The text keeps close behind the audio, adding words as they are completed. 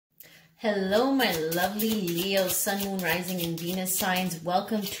Hello, my lovely Leo, Sun, Moon, Rising, and Venus signs.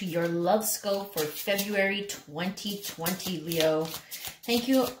 Welcome to your Lovescope for February 2020, Leo. Thank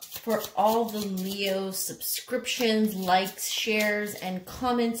you for all the Leo subscriptions, likes, shares, and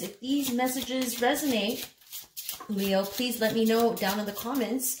comments. If these messages resonate, Leo, please let me know down in the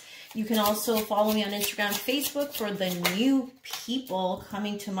comments. You can also follow me on Instagram, Facebook for the new people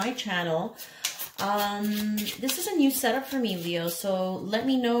coming to my channel. This is a new setup for me, Leo, so let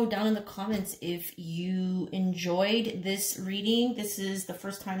me know down in the comments if you enjoyed this reading. This is the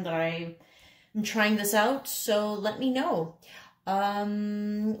first time that I'm trying this out, so let me know.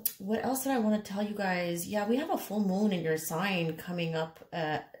 What else did I want to tell you guys? Yeah, we have a full moon in your sign coming up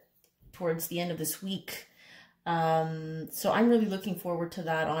towards the end of this week. So I'm really looking forward to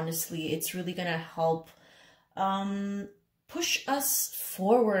that, honestly. It's really going to help push us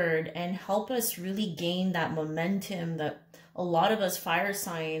forward and help us really gain that momentum that a lot of us fire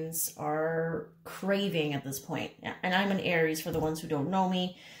signs are craving at this point. And I'm an Aries for the ones who don't know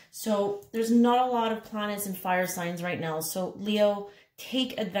me. So there's not a lot of planets in fire signs right now. So Leo,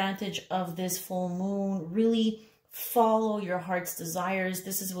 take advantage of this full moon. Really follow your heart's desires.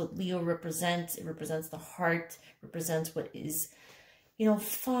 This is what Leo represents. It represents the heart, represents what is, you know,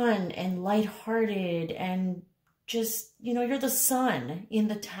 fun and lighthearted and just, you know, you're the sun in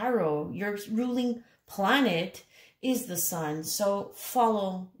the tarot. Your ruling planet is the sun. So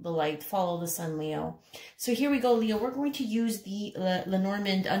follow the light, follow the sun, Leo. So here we go, Leo. We're going to use the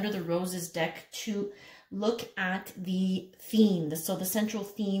Lenormand Under the Roses deck to look at the theme. So the central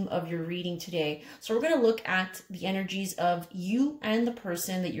theme of your reading today. So we're going to look at the energies of you and the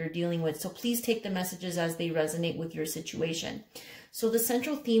person that you're dealing with. So please take the messages as they resonate with your situation. So the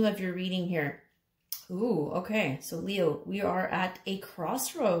central theme of your reading here. Ooh, okay. So Leo, we are at a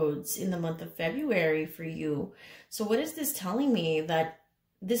crossroads in the month of February for you. So what is this telling me? That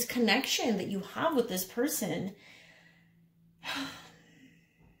this connection that you have with this person,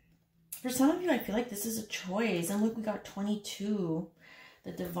 for some of you, I feel like this is a choice. And look, we got 22,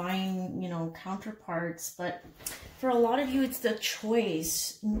 the divine, you know, counterparts. But for a lot of you, it's the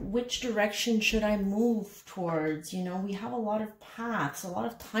choice. Which direction should I move towards? You know, we have a lot of paths, a lot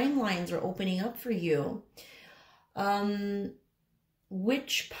of timelines are opening up for you.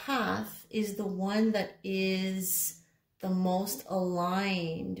 Which path is the one that is the most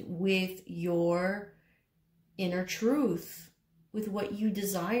aligned with your inner truth, with what you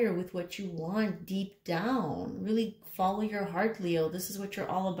desire, with what you want deep down? Really follow your heart, Leo. This is what you're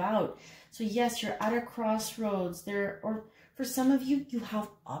all about. So yes, you're at a crossroads there, or for some of you, you have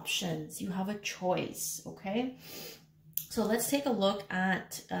options, you have a choice. Okay, so let's take a look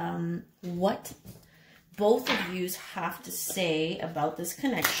at what both of you have to say about this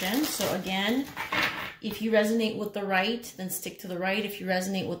connection. So again, if you resonate with the right, then stick to the right. If you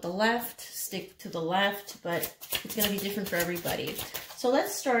resonate with the left, stick to the left, but it's going to be different for everybody. So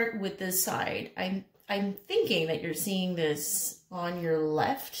let's start with this side. I'm thinking that you're seeing this on your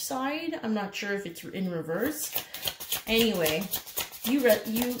left side. I'm not sure if it's in reverse. Anyway, you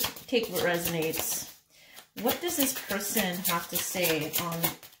take what resonates. What does this person have to say on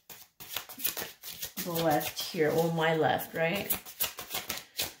the left here? Well, my left, right?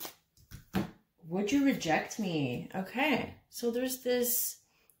 Would you reject me? Okay, so there's this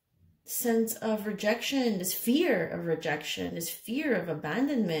sense of rejection, this fear of rejection, this fear of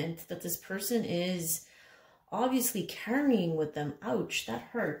abandonment that this person is obviously carrying with them. Ouch, that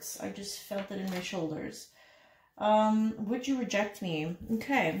hurts. I just felt it in my shoulders. Would you reject me?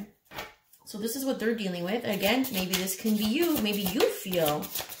 Okay, so this is what they're dealing with. Again, maybe this can be you. Maybe you feel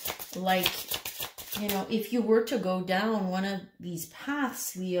like, you know, if you were to go down one of these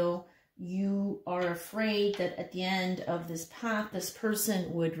paths, Leo, you are afraid that at the end of this path, this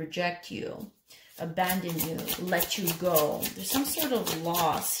person would reject you, abandon you, let you go. There's some sort of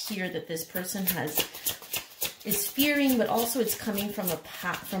loss here that this person is fearing, but also it's coming from a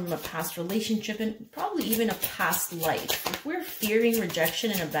past relationship and probably even a past life. If we're fearing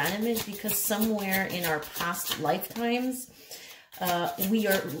rejection and abandonment because somewhere in our past lifetimes, we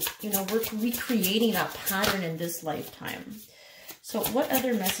are, you know, we're recreating that pattern in this lifetime. So what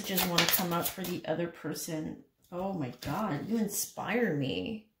other messages want to come out for the other person? Oh my God, you inspire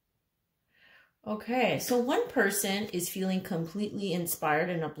me. Okay, so one person is feeling completely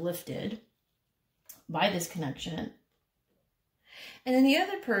inspired and uplifted by this connection. And then the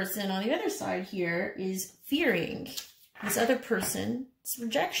other person on the other side here is fearing this other person's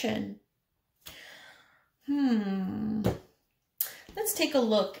rejection. Let's take a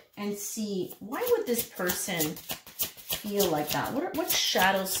look and see, why would this person feel like that? What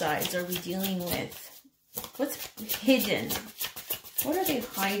shadow sides are we dealing with? What's hidden What are they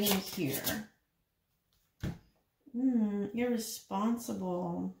hiding here?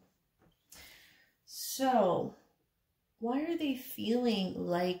 Irresponsible. So, why are they feeling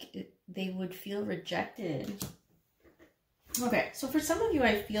like they would feel rejected? Okay, so for some of you,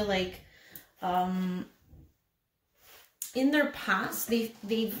 I feel like in their past,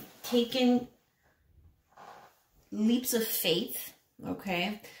 they've taken leaps of faith,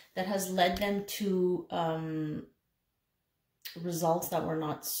 okay, that has led them to results that were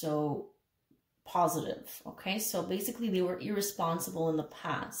not so positive, okay? So basically, they were irresponsible in the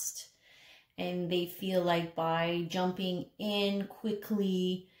past, and they feel like by jumping in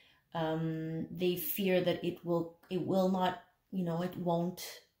quickly, they fear that it will not, you know, it won't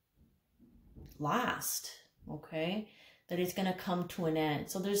last, okay? That it's going to come to an end.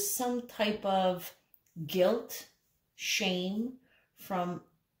 So there's some type of guilt, shame from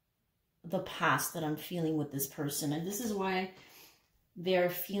the past that I'm feeling with this person. And this is why they're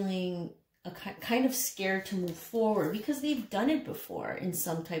feeling kind of scared to move forward, because they've done it before in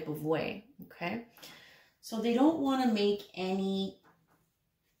some type of way, okay? So they don't want to make any,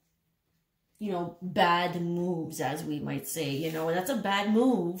 you know, bad moves, as we might say. You know, that's a bad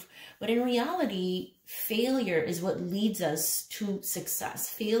move, but in reality, failure is what leads us to success.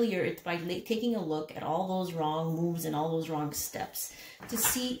 Failure, it's by taking a look at all those wrong moves and all those wrong steps to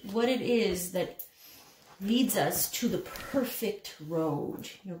see what it is that leads us to the perfect road,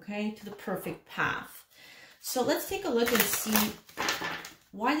 okay, to the perfect path. So let's take a look and see,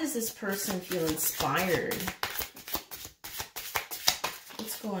 why does this person feel inspired?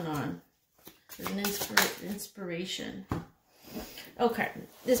 What's going on? There's an inspiration. Okay,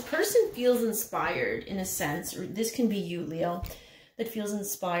 this person feels inspired in a sense, or this can be you, Leo, that feels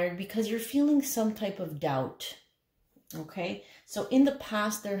inspired because you're feeling some type of doubt, okay? So in the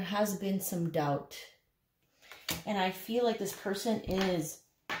past, there has been some doubt. And I feel like this person is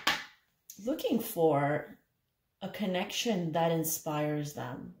looking for a connection that inspires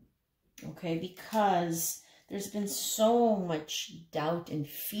them, okay? Because there's been so much doubt and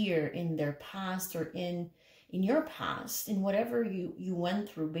fear in their past, or in your past, in whatever you went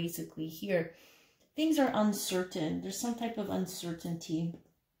through, basically here. Things are uncertain. There's some type of uncertainty.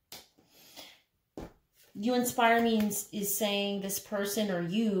 You inspire me is saying this person or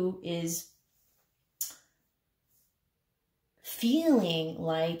you is feeling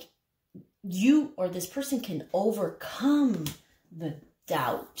like you or this person can overcome the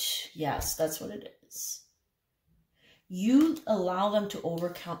doubt. Yes, that's what it is. You allow them to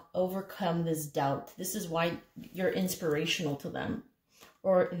overcome this doubt. This is why you're inspirational to them,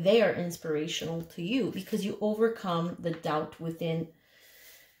 or they are inspirational to you, because you overcome the doubt within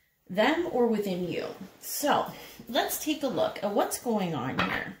them or within you. So let's take a look at what's going on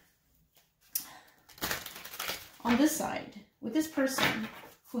here. On this side, with this person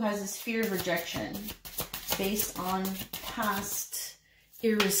who has this fear of rejection based on past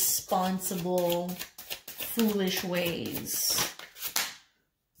irresponsible, foolish ways.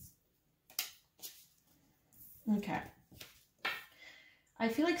 Okay. I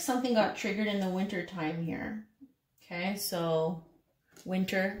feel like something got triggered in the winter time here. Okay, so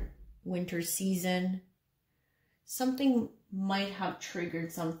winter season. Something might have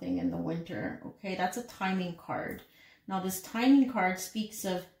triggered something in the winter. Okay, that's a timing card. Now, this timing card speaks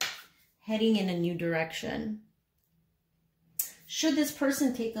of heading in a new direction. Should this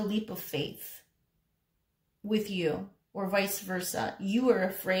person take a leap of faith with you, or vice versa, you are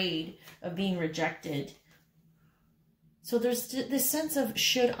afraid of being rejected. So there's this sense of,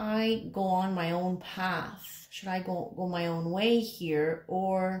 should I go on my own path? Should I go my own way here,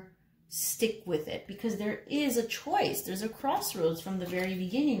 or stick with it? Because there is a choice. There's a crossroads from the very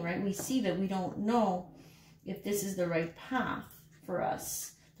beginning, right? We see that we don't know if this is the right path for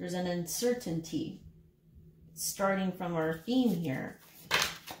us. There's an uncertainty starting from our theme here.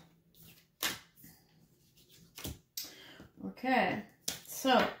 Okay,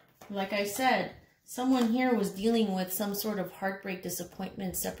 so like I said, someone here was dealing with some sort of heartbreak,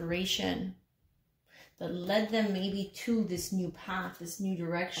 disappointment, separation that led them maybe to this new path, this new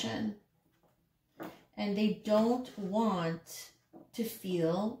direction. And they don't want to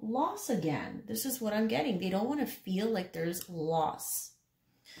feel loss again. This is what I'm getting. They don't want to feel like there's loss.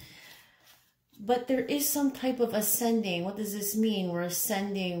 But there is some type of ascending. What does this mean? We're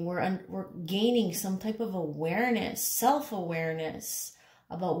ascending. We're gaining some type of awareness, self-awareness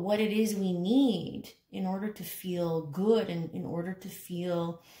about what it is we need in order to feel good and in order to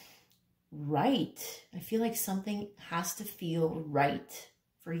feel right. I feel like something has to feel right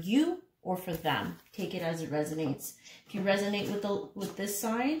for you or for them. Take it as it resonates. If you resonate with this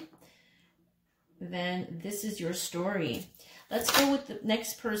side, then this is your story. Let's go with the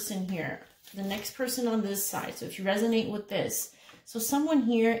next person here. The next person on this side. So if you resonate with this. So someone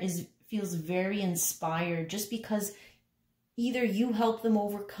here feels very inspired just because either you help them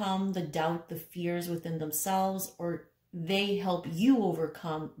overcome the doubt, the fears within themselves, or they help you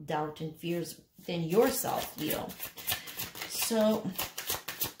overcome doubt and fears within yourself, Leo. So,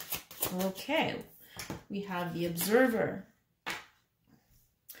 okay, we have the observer.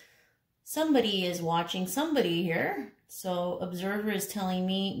 Somebody is watching somebody here. So observer is telling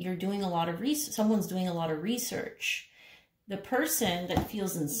me you're doing a lot of research. Someone's doing a lot of research. The person that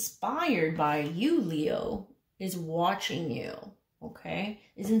feels inspired by you, Leo, is watching you, okay?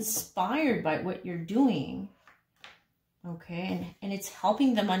 Is inspired by what you're doing, okay? And it's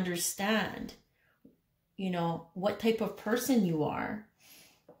helping them understand, you know, what type of person you are.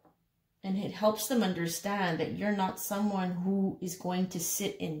 And it helps them understand that you're not someone who is going to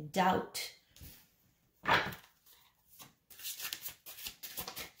sit in doubt.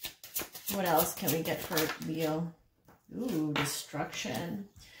 What else can we get for Leo? Ooh, destruction.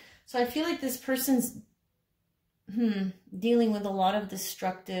 So I feel like this person's dealing with a lot of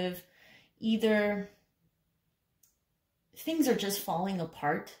destructive, either things are just falling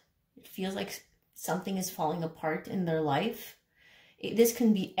apart. It feels like something is falling apart in their life. This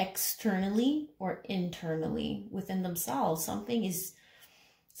can be externally or internally within themselves. Something is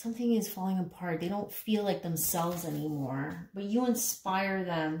falling apart. They don't feel like themselves anymore. But you inspire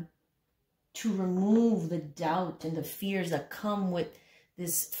them to remove the doubt and the fears that come with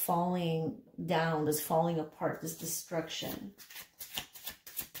this falling down, this falling apart, this destruction.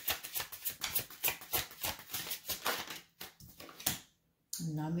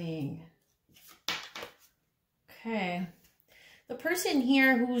 Numbing. Okay. The person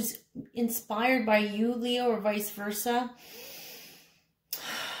here who's inspired by you, Leo, or vice versa,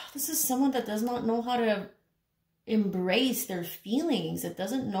 this is someone that does not know how to embrace their feelings. That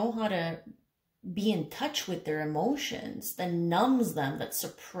doesn't know how to be in touch with their emotions, that numbs them, that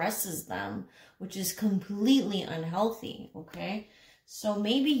suppresses them, which is completely unhealthy, okay? So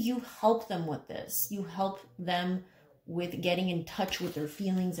maybe you help them with this. You help them with getting in touch with their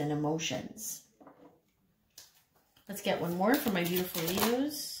feelings and emotions. Let's get one more for my beautiful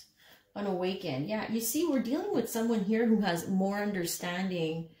Leos. Unawakened. Yeah, you see, we're dealing with someone here who has more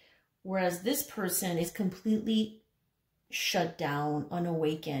understanding, whereas this person is completely shut down,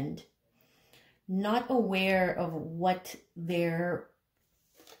 unawakened, not aware of what their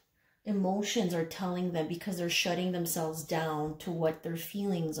emotions are telling them because they're shutting themselves down to what their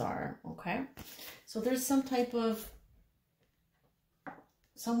feelings are, okay? So there's some type of,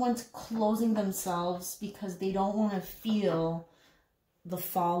 someone's closing themselves because they don't want to feel the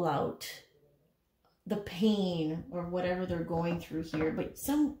fallout, the pain, or whatever they're going through here. But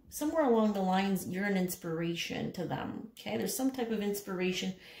somewhere along the lines, you're an inspiration to them, okay? There's some type of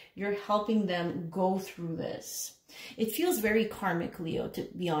inspiration. You're helping them go through this. It feels very karmic, Leo, to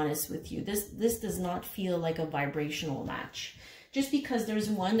be honest with you. This does not feel like a vibrational match. Just because there's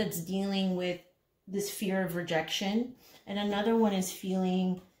one that's dealing with this fear of rejection, and another one is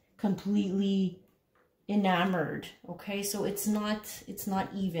feeling completely enamored, okay? So it's not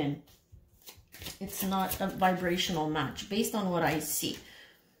even. It's not a vibrational match based on what I see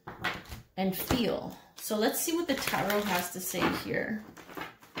and feel. So let's see what the tarot has to say here.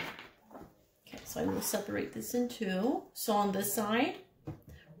 Okay, so I'm going to separate this in two. So on this side,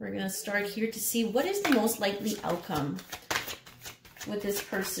 we're going to start here to see what is the most likely outcome with this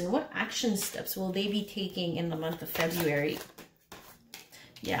person. What action steps will they be taking in the month of February?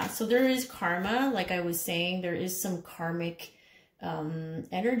 Yeah, so there is karma. Like I was saying, there is some karmic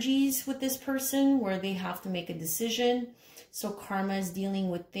energies with this person where they have to make a decision. So karma is dealing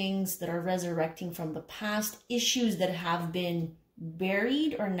with things that are resurrecting from the past. Issues that have been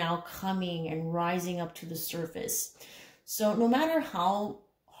buried are now coming and rising up to the surface. So no matter how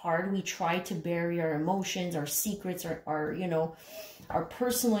hard we try to bury our emotions, our secrets, our you know, our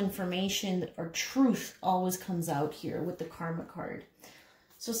personal information, our truth always comes out here with the karma card.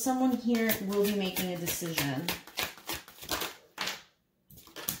 So someone here will be making a decision.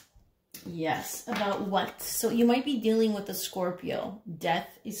 Yes, about what? So you might be dealing with a Scorpio.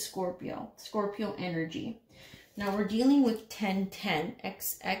 Death is Scorpio. Scorpio energy. Now we're dealing with 1010.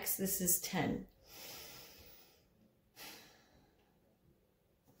 XX, this is 10.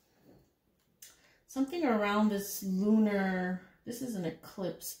 Something around this lunar, this is an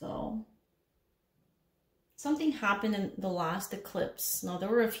eclipse though. Something happened in the last eclipse. Now there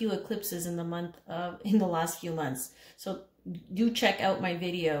were a few eclipses in the last few months. So do check out my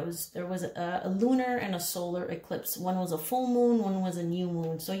videos. There was a lunar and a solar eclipse. One was a full moon, one was a new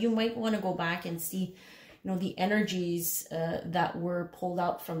moon. So you might want to go back and see, you know, the energies that were pulled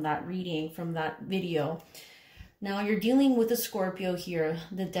out from that reading, from that video. Now you're dealing with a Scorpio here,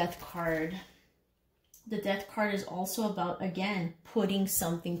 the Death card. The Death card is also about, again, putting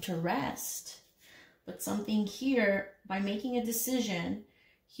something to rest. But something here, by making a decision,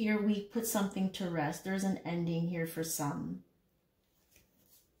 here we put something to rest. There's an ending here for some.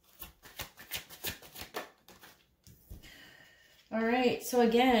 All right, so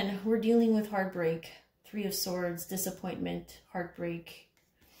again, we're dealing with heartbreak. Three of Swords, disappointment, heartbreak,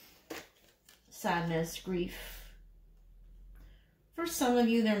 sadness, grief. For some of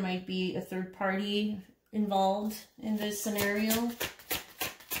you, there might be a third party involved in this scenario.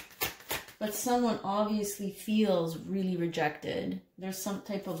 But someone obviously feels really rejected. There's some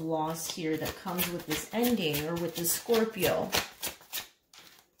type of loss here that comes with this ending or with this Scorpio.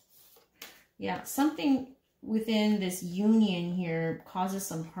 Yeah, something within this union here causes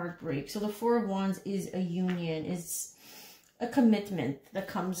some heartbreak. So the Four of Wands is a union, is a commitment that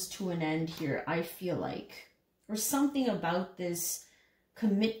comes to an end here, I feel like. Or something about this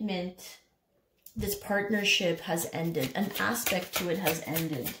commitment, this partnership has ended. An aspect to it has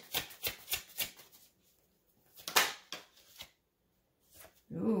ended.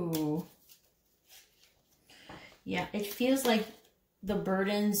 Ooh. Yeah, it feels like the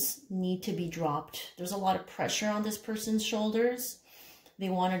burdens need to be dropped. There's a lot of pressure on this person's shoulders. They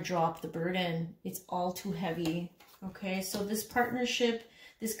want to drop the burden. It's all too heavy. Okay, so this partnership,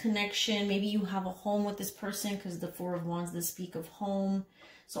 this connection, maybe you have a home with this person because the Four of Wands, they speak of home.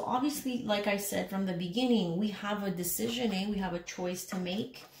 So obviously, like I said from the beginning, we have a decision, we have a choice to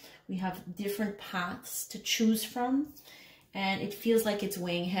make. We have different paths to choose from. And it feels like it's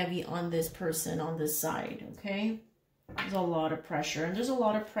weighing heavy on this person on this side, okay? There's a lot of pressure. And there's a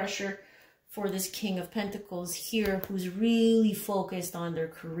lot of pressure for this King of Pentacles here who's really focused on their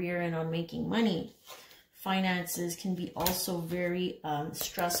career and on making money. Finances can be also very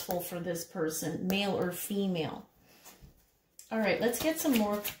stressful for this person, male or female. All right, let's get some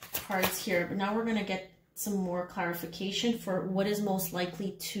more cards here. But now we're going to get some more clarification for what is most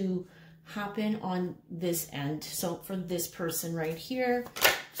likely to happen on this end. So for this person right here.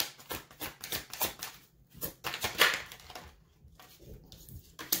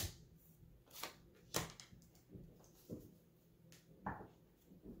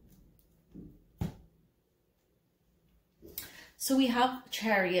 So we have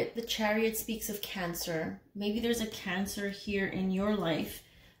Chariot. The Chariot speaks of Cancer. Maybe there's a Cancer here in your life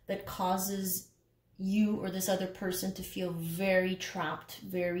that causes you or this other person to feel very trapped,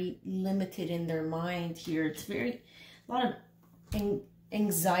 very limited in their mind here. It's a lot of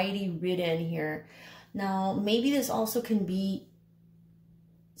anxiety ridden here. Now, maybe this also can be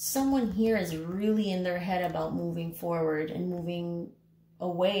someone here is really in their head about moving forward and moving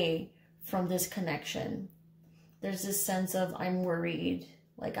away from this connection. There's this sense of, I'm worried,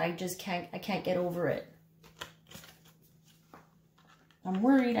 like I can't get over it. I'm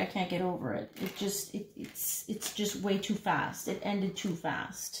worried, I can't get over it. It's just way too fast. It ended too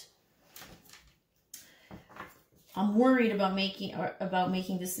fast. I'm worried about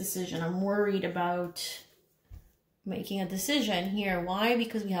making this decision. I'm worried about making a decision here. Why?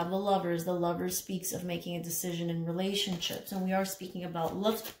 Because we have the Lovers. The Lovers speaks of making a decision in relationships, and we are speaking about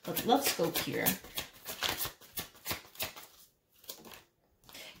Lovescope here.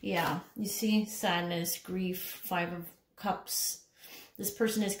 Yeah, you see, sadness, grief, Five of Cups. This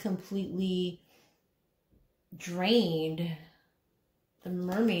person is completely drained. The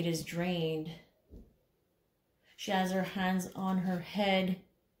Mermaid is drained. She has her hands on her head.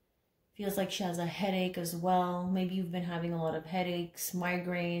 Feels like she has a headache as well. Maybe you've been having a lot of headaches,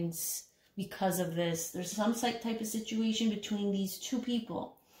 migraines because of this. There's some type of situation between these two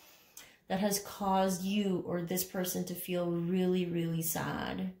people that has caused you or this person to feel really, really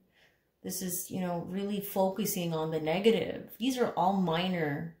sad. This is, you know, really focusing on the negative. These are all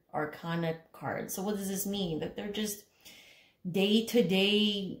minor arcana cards. So what does this mean? That they're just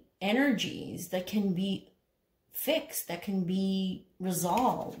day-to-day energies that can be fixed, that can be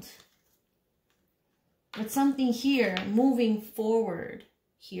resolved. But something here, moving forward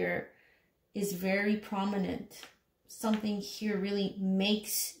here, is very prominent. Something here really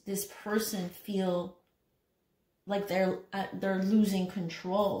makes this person feel like they're losing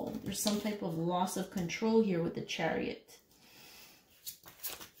control. There's some type of loss of control here with the Chariot.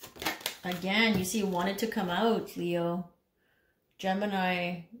 Again, you see, it wanted to come out, Leo.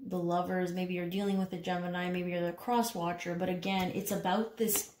 Gemini, the Lovers, maybe you're dealing with a Gemini, maybe you're the cross watcher, but again, it's about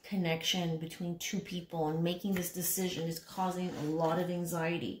this connection between two people, and making this decision is causing a lot of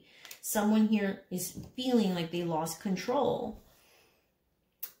anxiety. Someone here is feeling like they lost control.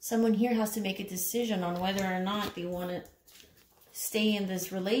 Someone here has to make a decision on whether or not they want to stay in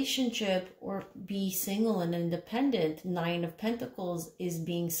this relationship or be single and independent. Nine of Pentacles is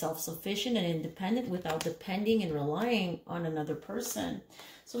being self-sufficient and independent without depending and relying on another person.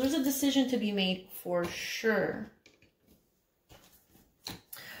 So there's a decision to be made for sure.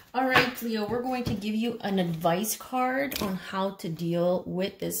 All right, Leo, we're going to give you an advice card on how to deal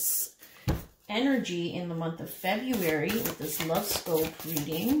with this energy in the month of February with this Lovescope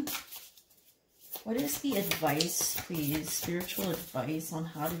reading. What is the advice, please? Spiritual advice on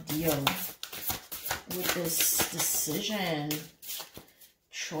how to deal with this decision.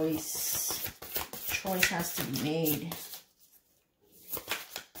 Choice has to be made.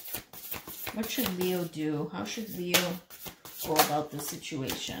 What should Leo do? How should Leo go about this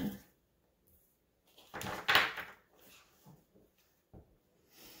situation?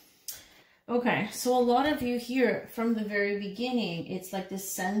 Okay, so a lot of you here from the very beginning, it's like this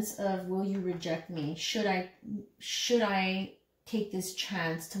sense of, will you reject me? Should I take this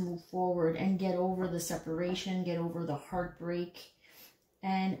chance to move forward and get over the separation, get over the heartbreak,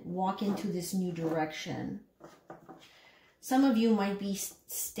 and walk into this new direction? Some of you might be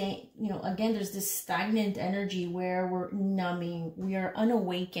staying, you know, again, there's this stagnant energy where we're numbing, we are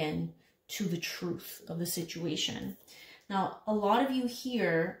unawakened to the truth of the situation. Now, a lot of you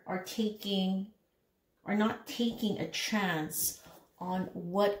here are not taking a chance on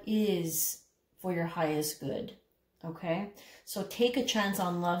what is for your highest good, okay? So take a chance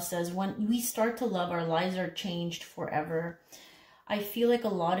on love says, when we start to love, our lives are changed forever. I feel like a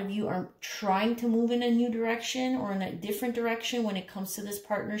lot of you are trying to move in a new direction or in a different direction when it comes to this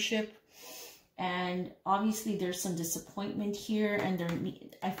partnership. And obviously there's some disappointment here, and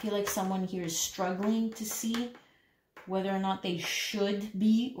I feel like someone here is struggling to see whether or not they should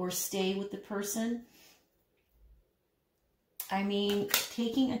be or stay with the person. I mean,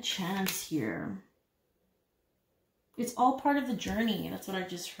 taking a chance here. It's all part of the journey. That's what I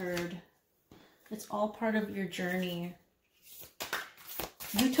just heard. It's all part of your journey.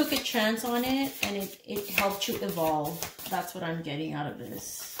 You took a chance on it, and it helped you evolve. That's what I'm getting out of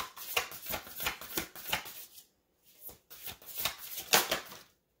this.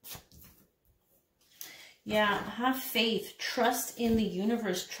 Yeah, have faith, trust in the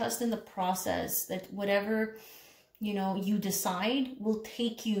universe, trust in the process, that whatever, you know, you decide will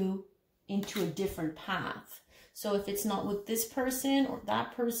take you into a different path. So if it's not with this person or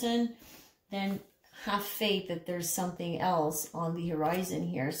that person, then have faith that there's something else on the horizon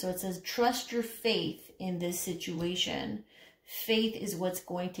here. So it says, trust your faith in this situation. Faith is what's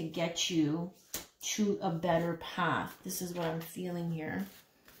going to get you to a better path. This is what I'm feeling here.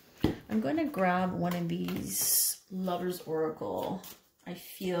 I'm going to grab one of these Lover's Oracle. I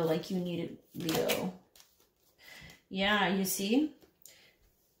feel like you need it, Leo. Yeah, you see?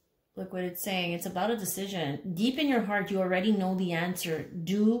 Look what it's saying. It's about a decision. Deep in your heart, you already know the answer.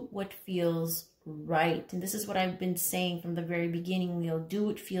 Do what feels right. And this is what I've been saying from the very beginning, Leo. Do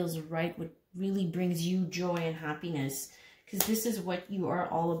what feels right, what really brings you joy and happiness. Because this is what you are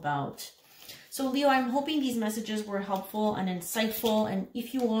all about. So Leo, I'm hoping these messages were helpful and insightful. And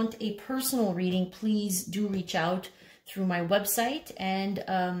if you want a personal reading, please do reach out through my website. And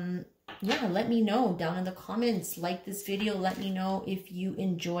yeah, let me know down in the comments. Like this video. Let me know if you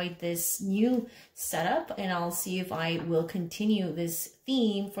enjoyed this new setup. And I'll see if I will continue this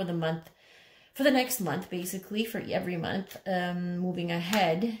theme for the month, for the next month, basically, for every month moving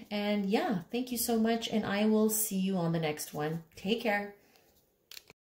ahead. And yeah, thank you so much. And I will see you on the next one. Take care.